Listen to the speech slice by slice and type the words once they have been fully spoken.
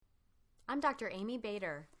I'm Dr. Amy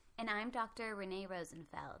Bader. And I'm Dr. Renee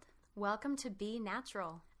Rosenfeld. Welcome to Be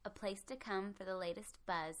Natural, a place to come for the latest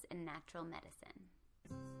buzz in natural medicine.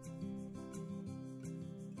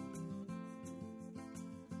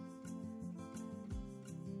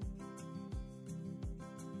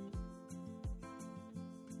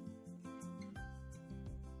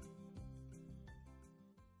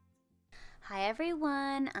 Hi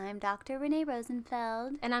everyone, I'm Dr. Renee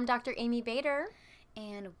Rosenfeld. And I'm Dr. Amy Bader.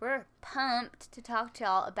 And we're pumped to talk to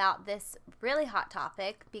y'all about this really hot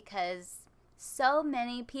topic because so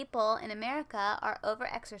many people in America are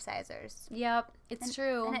over-exercisers. Yep, it's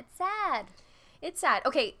true. And it's sad. It's sad.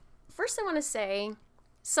 Okay, first I want to say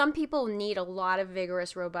some people need a lot of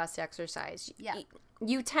vigorous, robust exercise. Yeah.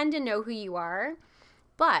 You tend to know who you are,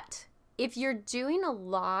 but if you're doing a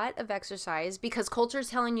lot of exercise because culture is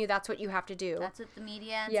telling you that's what you have to do. That's what the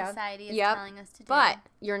media and society is telling us to do. But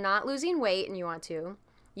you're not losing weight and you want to.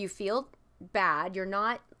 You feel bad. You're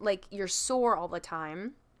not, you're sore all the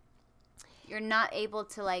time. You're not able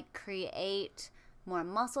to, create more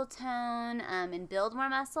muscle tone and build more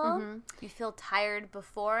muscle. Mm-hmm. You feel tired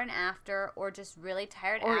before and after or just really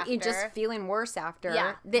tired after. Or you're just feeling worse after.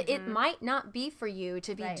 Yeah. It might not be for you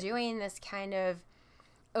to be doing this kind of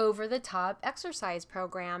over-the-top exercise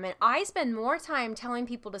program. And I spend more time telling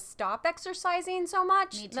people to stop exercising so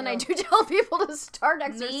much than I do tell people to start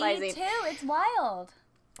exercising. Me too. It's wild.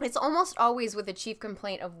 It's almost always with a chief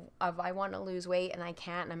complaint of I want to lose weight and I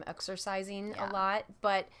can't and I'm exercising a lot.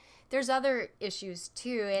 But there's other issues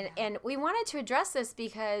too. And we wanted to address this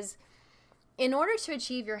because in order to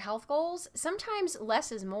achieve your health goals, sometimes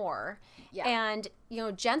less is more. Yeah. And,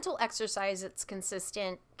 gentle exercise that's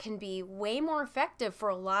consistent can be way more effective for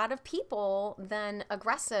a lot of people than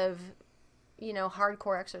aggressive,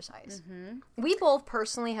 hardcore exercise. Mm-hmm. We both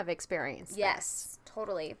personally have experienced this.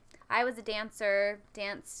 Totally. I was a dancer,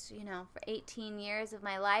 danced, for 18 years of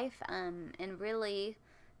my life, and really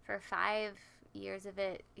for 5 years of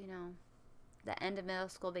it, the end of middle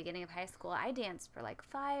school, beginning of high school, I danced for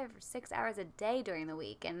 5 or 6 hours a day during the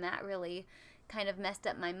week, and that really kind of messed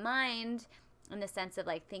up my mind in the sense of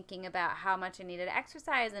thinking about how much I needed to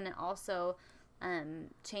exercise, and it also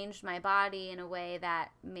changed my body in a way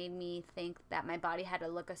that made me think that my body had to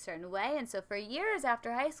look a certain way. And so for years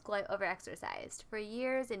after high school, I over-exercised for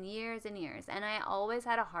years and years and years, and I always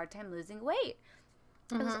had a hard time losing weight.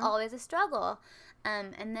 It was always a struggle.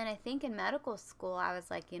 And then I think in medical school, I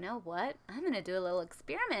was like, you know what? I'm going to do a little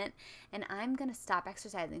experiment, and I'm going to stop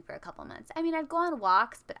exercising for a couple months. I mean, I'd go on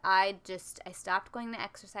walks, but I stopped going to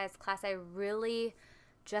exercise class. I really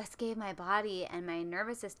just gave my body and my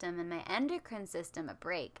nervous system and my endocrine system a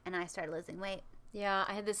break, and I started losing weight. Yeah,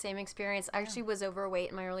 I had the same experience. I actually was overweight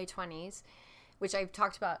in my early 20s, which We've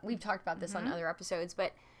talked about this on other episodes,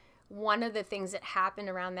 but one of the things that happened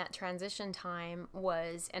around that transition time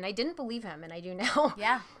was, and I didn't believe him, and I do now.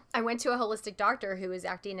 Yeah. I went to a holistic doctor who was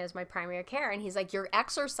acting as my primary care, and he's like, you're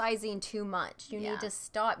exercising too much. You need to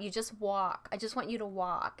stop. You just walk. I just want you to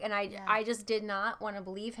walk. And I just did not want to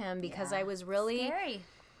believe him because I was really scary.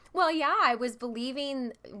 Well, yeah, I was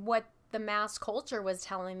believing what the mass culture was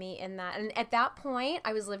telling me in that. And at that point,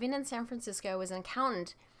 I was living in San Francisco. I was an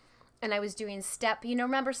accountant. And I was doing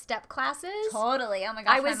remember step classes? Totally. Oh my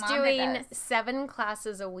gosh, I was doing 7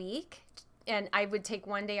 classes a week. And I would take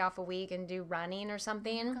one day off a week and do running or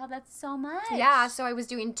something. Oh God, that's so much. Yeah, so I was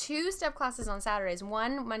doing 2 step classes on Saturdays.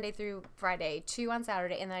 1 Monday through Friday, 2 on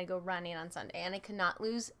Saturday, and then I'd go running on Sunday. And I could not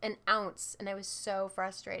lose an ounce. And I was so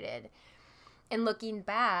frustrated. And looking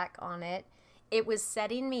back on it, it was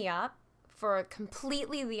setting me up for a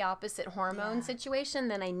completely the opposite hormone situation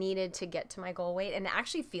than I needed to get to my goal weight and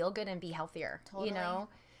actually feel good and be healthier, Totally.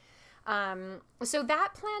 So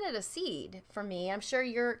that planted a seed for me. I'm sure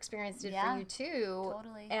your experience did for you too.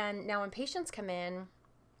 Totally. And now when patients come in,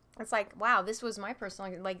 it's like, wow, this was my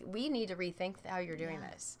personal, we need to rethink how you're doing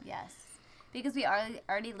this. Yes. Because we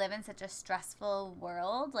already live in such a stressful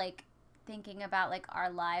world, thinking about our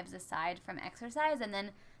lives aside from exercise, and then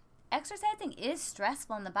exercising is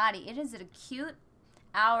stressful in the body. It is an acute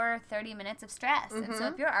hour, 30 minutes of stress. Mm-hmm. And so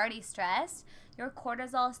if you're already stressed, your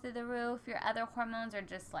cortisol's through the roof, your other hormones are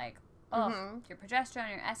just your progesterone,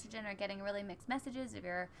 your estrogen are getting really mixed messages. If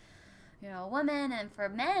you're, a woman, and for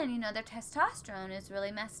men, their testosterone is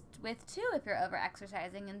really messed with too if you're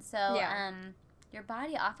over-exercising. And so, your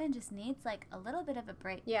body often just needs a little bit of a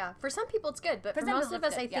break. Yeah, for some people it's good, but for most of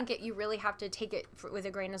us, I think you really have to take it with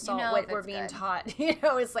a grain of salt. What we're being taught,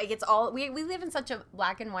 it's it's all we live in such a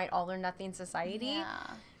black and white, all or nothing society. Yeah.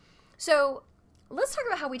 So let's talk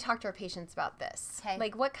about how we talk to our patients about this.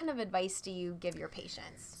 Okay. What kind of advice do you give your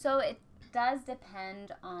patients? So it does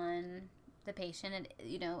depend on the patient. And,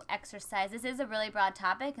 you know, exercise, this is a really broad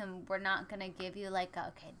topic, and we're not going to give you like,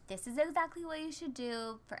 okay, this is exactly what you should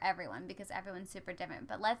do for everyone, because everyone's super different.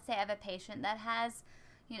 But let's say I have a patient that has,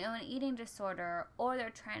 you know, an eating disorder, or they're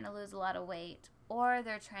trying to lose a lot of weight, or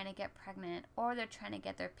they're trying to get pregnant, or they're trying to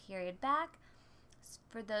get their period back.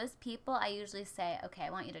 For those people, I usually say, okay, I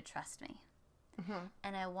want you to trust me. Mm-hmm.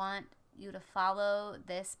 And I want you to follow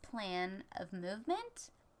this plan of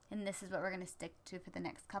movement. And this is what we're going to stick to for the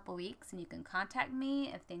next couple weeks. And you can contact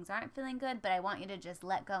me if things aren't feeling good, but I want you to just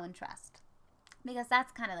let go and trust. Because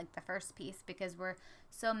that's kind of like the first piece, because we're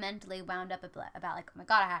so mentally wound up about like, oh my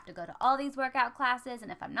God, I have to go to all these workout classes.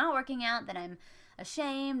 And if I'm not working out, then I'm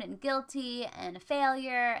ashamed and guilty and a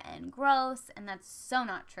failure and gross. And that's so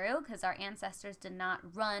not true, because our ancestors did not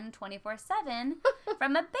run 24/7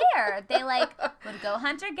 from a bear. They like would go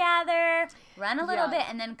hunter-gatherer, run a little bit,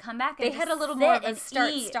 and then come back and they had a little more of a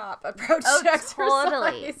start-stop approach to exercise.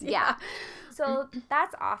 Totally. Yeah. So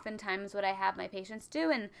that's oftentimes what I have my patients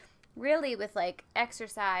do. And really with like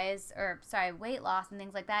weight loss and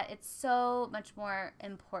things like that, it's so much more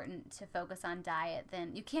important to focus on diet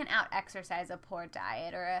than, you can't out exercise a poor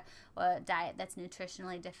diet or a diet that's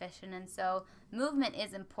nutritionally deficient. And so movement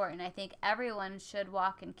is important. I think everyone should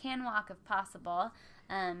walk and can walk if possible,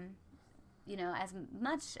 you know, as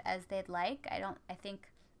much as they'd like. I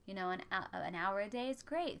think, you know, an hour a day is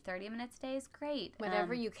great. 30 minutes a day is great.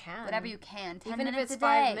 Whatever you can. 10 Even minutes if it's a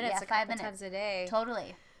day. 5 minutes, yeah, a couple times a day.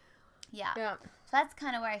 Totally. Yeah. So that's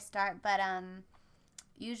kind of where I start. But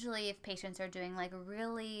usually if patients are doing like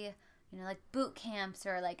really, you know, like boot camps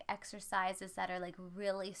or like exercises that are like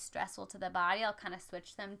really stressful to the body, I'll kind of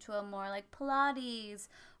switch them to a more like Pilates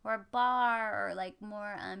or a bar or like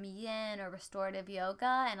more yin or restorative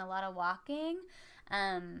yoga and a lot of walking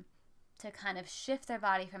to kind of shift their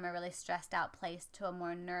body from a really stressed out place to a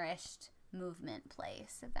more nourished movement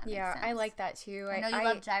place, if that makes sense. Yeah, I like that too. I know you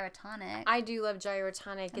love Gyrotonic. I do love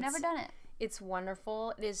Gyrotonic. I've never done it. It's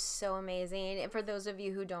wonderful. It is so amazing. And for those of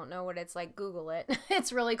you who don't know what it's like, Google it.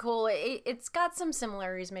 It's really cool. It's got some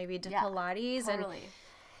similarities maybe to Pilates. Totally.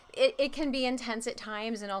 And it can be intense at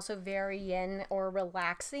times and also very yin or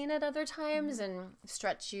relaxing at other times and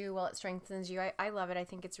stretch you while it strengthens you. I love it. I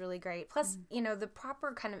think it's really great. Plus, you know, the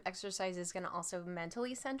proper kind of exercise is going to also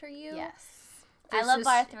mentally center you. Yes. I love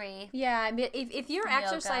bar 3. Yeah, I mean, if your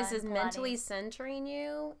exercise is mentally centering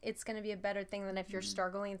you, it's going to be a better thing than if you're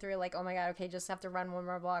struggling through like, oh my God, okay, just have to run one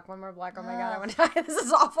more block. Oh my God, I want to die. This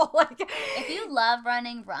is awful. Like, if you love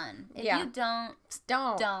running, run. If you don't.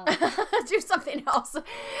 Do something else.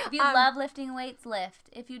 If you love lifting weights, lift.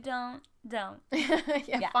 If you don't.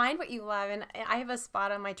 Find what you love. And I have a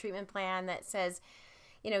spot on my treatment plan that says,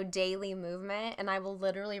 you know, daily movement, and I will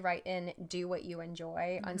literally write in do what you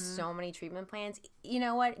enjoy on so many treatment plans. You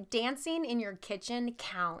know what? Dancing in your kitchen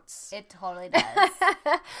counts. It totally does.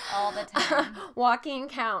 All the time. Walking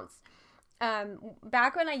counts.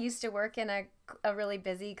 Back when I used to work in a really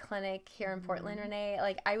busy clinic here in Portland, Renee,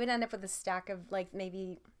 like I would end up with a stack of like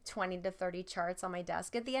maybe 20 to 30 charts on my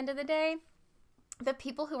desk at the end of the day. The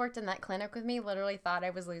people who worked in that clinic with me literally thought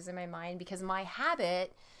I was losing my mind, because my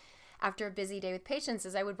habit after a busy day with patients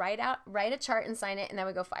is I would write a chart and sign it, and I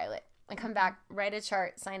would go file it. And come back, write a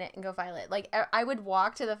chart, sign it, and go file it. Like, I would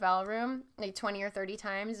walk to the file room like 20 or 30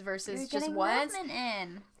 times versus just once.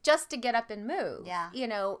 Just to get up and move. Yeah. You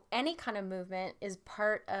know, any kind of movement is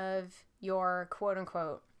part of your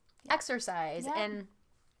quote-unquote exercise. Yeah. And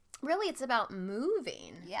really, it's about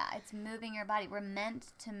moving. Yeah, it's moving your body. We're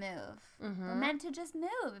meant to move. Mm-hmm. We're meant to just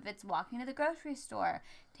move. If it's walking to the grocery store,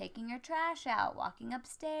 taking your trash out, walking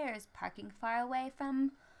upstairs, parking far away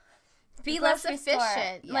from be less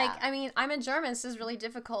efficient. Yeah. Like, I mean, I'm a German. This is really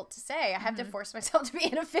difficult to say. I have to force myself to be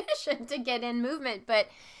inefficient to get in movement. But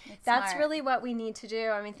that's really what we need to do.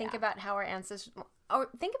 I mean, think about how our ancestors, or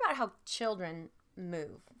think about how children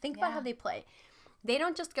move. Think about how they play. They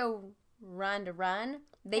don't just go run to run.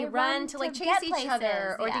 They run to like chase each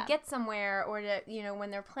other or to get somewhere or to, you know,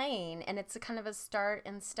 when they're playing. And it's a kind of a start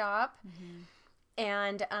and stop. Mm-hmm.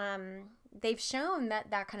 And they've shown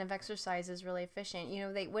that kind of exercise is really efficient. You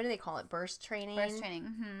know, what do they call it? Burst training? Burst training.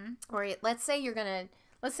 Mm-hmm. Or let's say you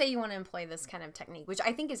want to employ this kind of technique, which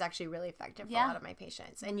I think is actually really effective for a lot of my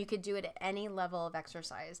patients. And you could do it at any level of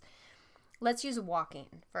exercise. Let's use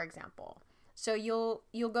walking, for example. So you'll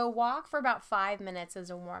go walk for about 5 minutes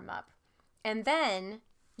as a warm-up. And then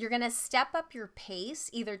you're going to step up your pace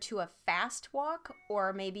either to a fast walk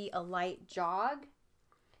or maybe a light jog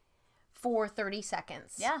for 30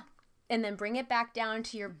 seconds. Yeah. And then bring it back down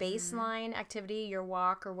to your baseline activity, your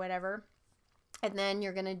walk or whatever. And then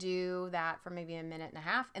you're going to do that for maybe a minute and a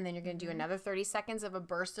half. And then you're going to do another 30 seconds of a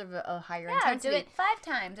burst of a higher intensity. Do it 5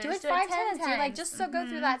 times. Or do it 5 times. Do like just so go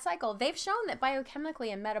through that cycle. They've shown that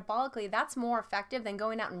biochemically and metabolically, that's more effective than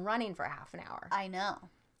going out and running for half an hour. I know.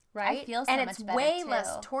 Right? I feel so and much it's better, way too.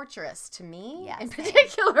 less torturous to me Yeah, in same.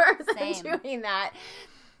 particular than Same. doing that.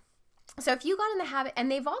 So if you got in the habit,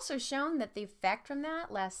 and they've also shown that the effect from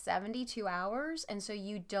that lasts 72 hours, and so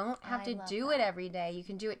you don't have to do it every day. You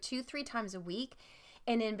can do it 2-3 times a week,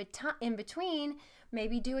 and in between,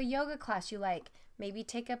 maybe do a yoga class you like. Maybe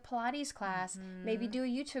take a Pilates class. Maybe do a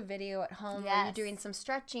YouTube video at home where you're doing some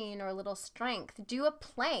stretching or a little strength. Do a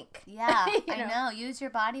plank. Yeah, I know. Use your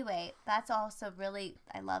body weight. That's also really,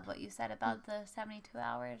 I love what you said about the 72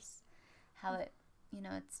 hours, how it,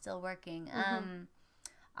 it's still working.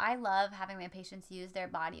 I love having my patients use their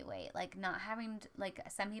body weight, like not having,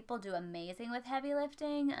 some people do amazing with heavy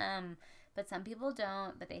lifting, but some people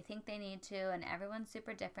don't, but they think they need to, and everyone's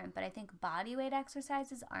super different. But I think body weight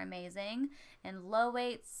exercises are amazing, and low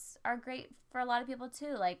weights are great for a lot of people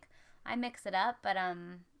too. Like, I mix it up, but I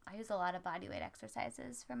use a lot of body weight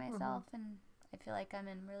exercises for myself, and I feel like I'm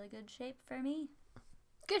in really good shape for me.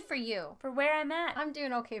 Good for you. For where I'm at. I'm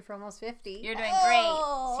doing okay for almost 50. You're doing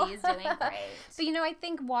great. She's doing great. So, I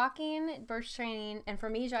think walking, burst training, and for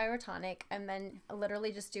me, gyrotonic, and then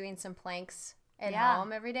literally just doing some planks at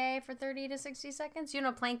home every day for 30 to 60 seconds. You know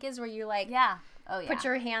what plank is, where you put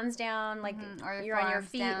your hands down, or you're on your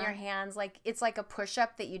feet and your hands. It's like a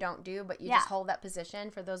push-up that you don't do, but you just hold that position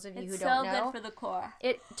for those of you who don't know. It's so good for the core.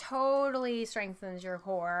 It totally strengthens your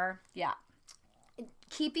core. Yeah.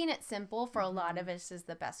 Keeping it simple for a lot of us is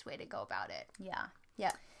the best way to go about it. Yeah.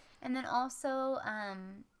 Yeah. And then also,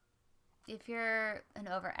 if you're an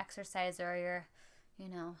over-exerciser or you're,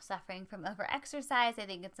 suffering from over-exercise, I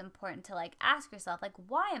think it's important to, ask yourself,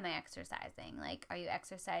 why am I exercising? Are you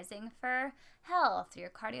exercising for health, your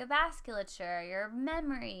cardiovasculature, your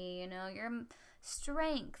memory, your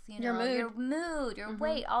strength, your mood, your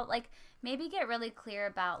weight, all, maybe get really clear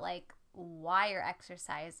about, why you're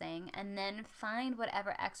exercising, and then find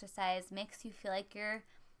whatever exercise makes you feel like you're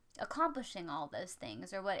accomplishing all those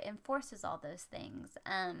things, or what enforces all those things.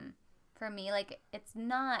 For me, it's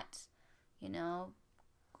not,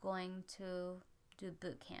 going to do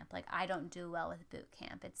boot camp. I don't do well with boot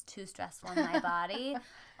camp. It's too stressful on my body.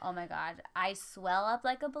 Oh my God. I swell up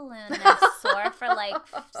like a balloon, and I'm sore for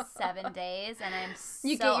 7 days, and I'm so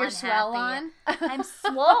You get your unhappy. swell on? I'm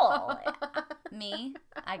swole. Me,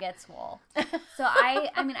 I get swole. So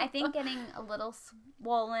I think getting a little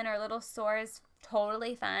swollen or a little sore is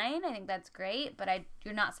totally fine. I think that's great, but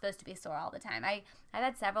you're not supposed to be sore all the time. I've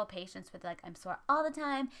had several patients with I'm sore all the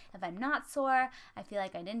time. If I'm not sore, I feel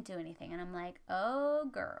like I didn't do anything, and I'm like, oh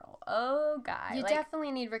girl, oh guy. You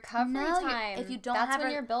definitely need recovery time. If you don't that's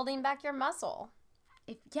when you're building back your muscle.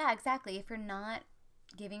 Yeah, exactly. If you're not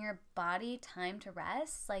giving your body time to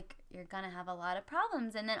rest, you're gonna have a lot of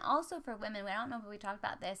problems. And then also for women, I don't know if we talked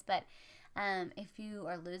about this, but if you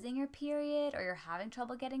are losing your period or you're having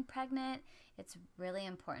trouble getting pregnant, it's really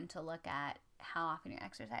important to look at how often you're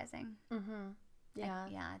exercising.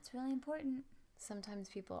 Yeah, it's really important. Sometimes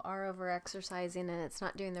people are over-exercising, and it's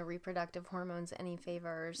not doing the reproductive hormones any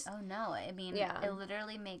favors. Oh, no. I mean, it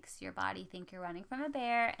literally makes your body think you're running from a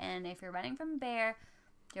bear, and if you're running from a bear,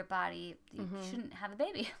 your body, you shouldn't have a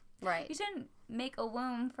baby. Right. You shouldn't make a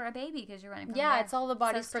womb for a baby because you're running from a bear. Yeah, it's all the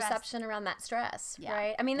body's perception around that stress,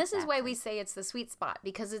 right? I mean, this is why we say it's the sweet spot,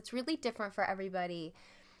 because it's really different for everybody.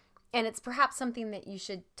 And it's perhaps something that you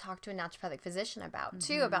should talk to a naturopathic physician about,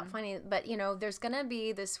 too, about finding, but, there's going to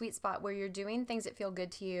be this sweet spot where you're doing things that feel good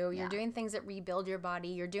to you. You're doing things that rebuild your body.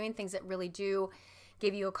 You're doing things that really do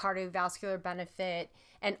give you a cardiovascular benefit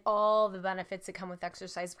and all the benefits that come with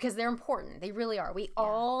exercise, because they're important. They really are. We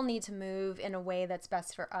all need to move in a way that's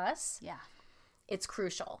best for us. Yeah. It's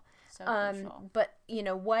crucial. So crucial. But,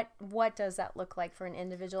 what does that look like for an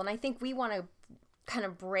individual? And I think we want to kind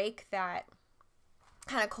of break that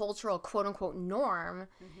kind of cultural quote unquote norm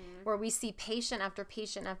where we see patient after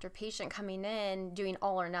patient after patient coming in doing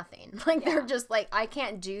all or nothing. They're just I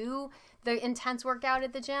can't do the intense workout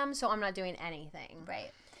at the gym, so I'm not doing anything.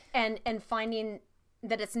 Right. And finding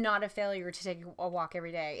that it's not a failure to take a walk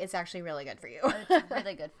every day. It's actually really good for you. It's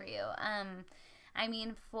really good for you. I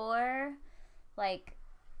mean, for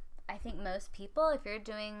I think most people, if you're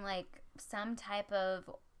doing some type of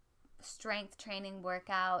strength training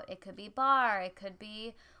workout, it could be bar, it could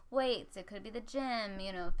be weights, it could be the gym,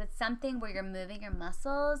 if it's something where you're moving your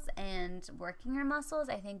muscles and working your muscles,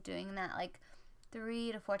 I think doing that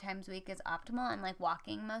 3 to 4 times a week is optimal, and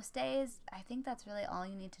walking most days, I think that's really all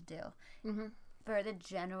you need to do for the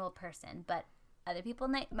general person. But other people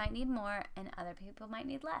might need more and other people might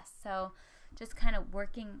need less. So just kind of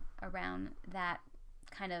working around that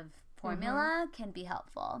kind of formula can be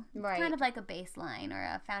helpful. Right. It's kind of like a baseline or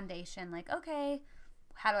a foundation. Like, okay,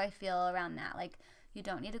 how do I feel around that? Like, you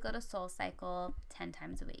don't need to go to SoulCycle 10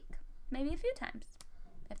 times a week. Maybe a few times,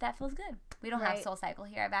 if that feels good. We don't have SoulCycle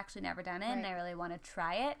here. I've actually never done it, and I really want to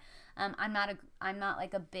try it. I'm not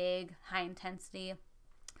like a big high intensity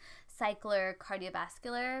cycler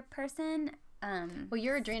cardiovascular person. Well,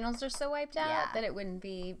 your adrenals are so wiped out that it wouldn't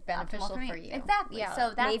be beneficial for you. Exactly. Yeah.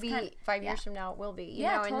 So that's maybe 5 years from now it will be. You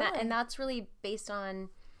know, totally. And that's really based on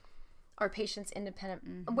our patient's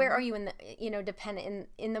independent. Where are you in the dependent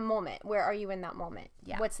in the moment? Where are you in that moment?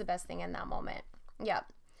 Yeah. What's the best thing in that moment? Yeah.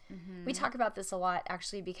 We talk about this a lot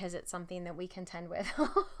actually because it's something that we contend with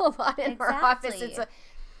a lot in our office.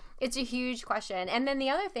 It's a huge question. And then the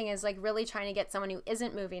other thing is like really trying to get someone who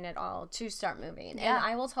isn't moving at all to start moving. Yeah. And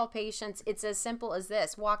I will tell patients it's as simple as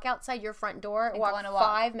this. Walk outside your front door, walk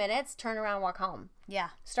 5 minutes, turn around, walk home. Yeah.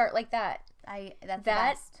 Start like that.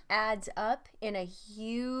 That adds up in a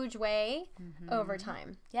huge way over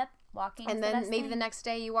time. Yep. Walking. And then maybe the next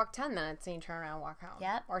day you walk 10 minutes and you turn around and walk home.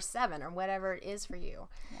 Yep. Or 7 or whatever it is for you.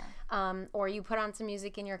 Yeah. Or you put on some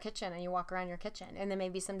music in your kitchen and you walk around your kitchen. And then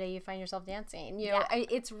maybe someday you find yourself dancing. You know,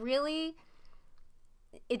 it's really,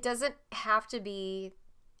 it doesn't have to be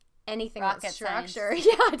anything that's structured.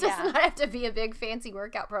 Yeah, it does not have to be a big fancy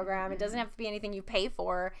workout program. It doesn't have to be anything you pay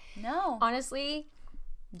for. No. Honestly,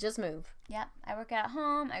 just move. Yep. I work out at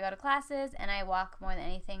home, I go to classes, and I walk more than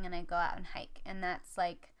anything, and I go out and hike. And that's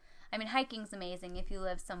like, I mean, hiking's amazing. If you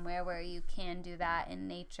live somewhere where you can do that in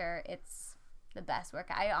nature, it's the best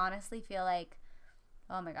workout. I honestly feel like,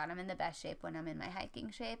 oh my God, I'm in the best shape when I'm in my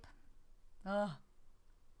hiking shape. Oh.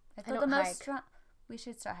 I feel the most strong. We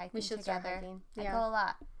should start hiking together. Start hiking. Yeah. I go a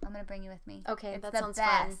lot. I'm going to bring you with me. Okay, it's that sounds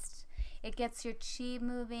fun. It gets your chi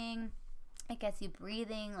moving. It gets you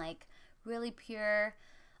breathing like really pure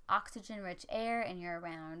oxygen-rich air, and you're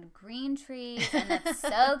around green trees, and that's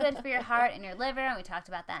so good for your heart and your liver, and we talked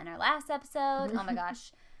about that in our last episode. Oh my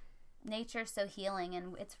gosh, nature's so healing,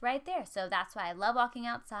 and it's right there. So that's why I love walking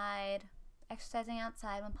outside, exercising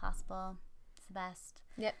outside when possible. It's the best.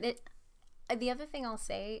 Yeah. The other thing I'll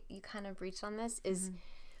say, you kind of reached on this, is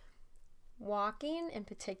walking in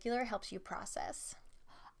particular helps you process.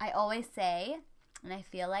 I always say, and I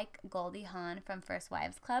feel like Goldie Hawn from First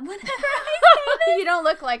Wives Club whenever I say this. You don't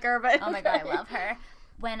look like her, but oh my God, I love her.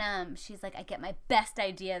 When she's like, I get my best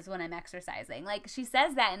ideas when I'm exercising. Like, she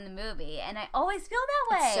says that in the movie, and I always feel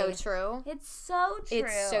that way. It's so true. It's so true.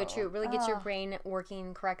 It's so true. It really gets your brain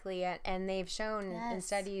working correctly, and they've shown in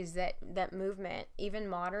studies that movement, even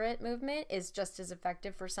moderate movement, is just as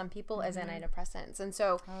effective for some people as antidepressants. And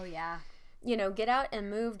so, you know, get out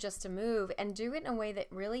and move just to move, and do it in a way that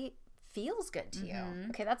really feels good to you.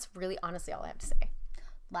 Okay, that's really honestly all I have to say.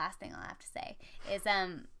 Last thing I'll have to say is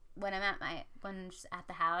when I'm at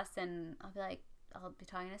the house, and I'll be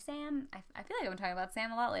talking to Sam. I feel like I've been talking about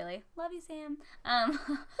Sam a lot lately. Love you, Sam. I'll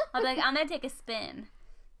be like, I'm gonna take a spin,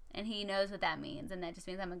 and he knows what that means, and that just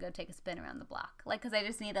means I'm gonna go take a spin around the block, like, because I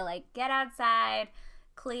just need to like get outside,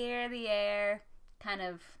 clear the air, kind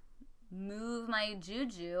of move my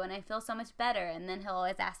juju, and I feel so much better. And then he'll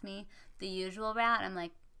always ask me the usual route, and I'm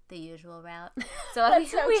like, the usual route. So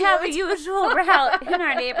we have a usual route in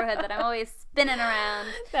our neighborhood that I'm always spinning around.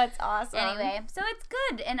 That's awesome. Anyway, so it's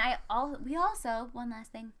good. And we also, one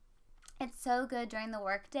last thing, it's so good during the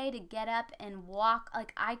workday to get up and walk.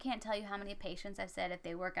 Like, I can't tell you how many patients I've said, if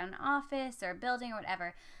they work at an office or a building or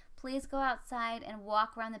whatever, please go outside and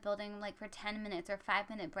walk around the building like for 10 minutes or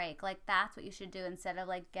 5-minute break. Like, that's what you should do instead of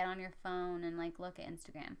like get on your phone and like look at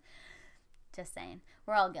Instagram. Just saying.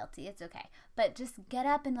 We're all guilty. It's okay. But just get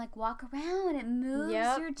up and like walk around. It moves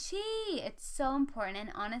your chi. It's so important.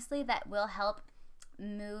 And honestly, that will help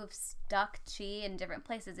move stuck chi in different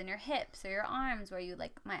places in your hips or your arms where you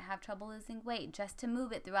like might have trouble losing weight, just to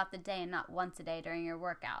move it throughout the day and not once a day during your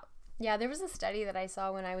workout. Yeah, there was a study that I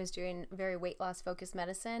saw when I was doing very weight loss focused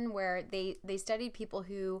medicine where they studied people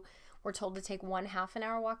who were told to take 1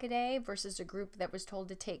 half-an-hour walk a day versus a group that was told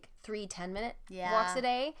to take 3 10-minute walks a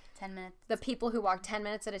day. 10 minutes. The people who walked 10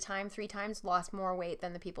 minutes at a time 3 times lost more weight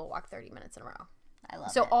than the people who walked 30 minutes in a row. I love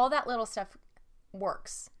it. So all that little stuff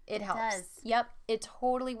works. It helps. Does. Yep, it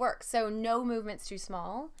totally works. So no movement's too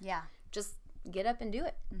small. Yeah. Just get up and do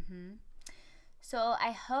it. So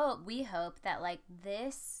we hope that like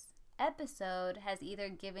this episode has either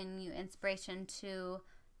given you inspiration to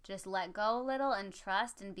just let go a little and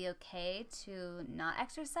trust and be okay to not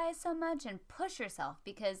exercise so much and push yourself,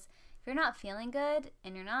 because if you're not feeling good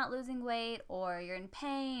and you're not losing weight, or you're in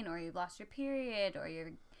pain, or you've lost your period, or you're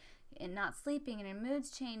and not sleeping and your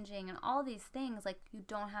mood's changing and all these things, like, you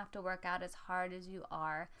don't have to work out as hard as you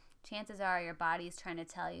are. Chances are your body's trying to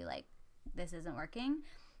tell you, like, this isn't working.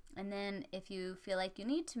 And then if you feel like you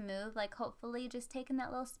need to move, like, hopefully just taking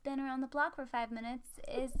that little spin around the block for 5 minutes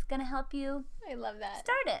is going to help you. I love that.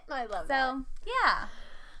 Start it. I love that. So, yeah.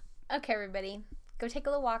 Okay, everybody. Go take a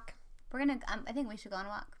little walk. We're going to, I think we should go on a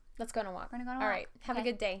walk. Let's go on a walk. We're going to go on a walk. All right. Have a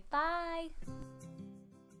good day. Bye.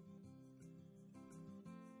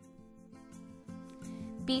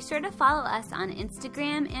 Be sure to follow us on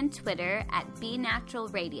Instagram and Twitter at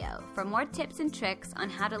BeNaturalRadio for more tips and tricks on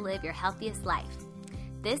how to live your healthiest life.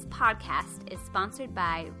 This podcast is sponsored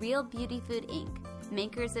by Real Beauty Food Inc.,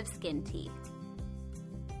 makers of skin tea.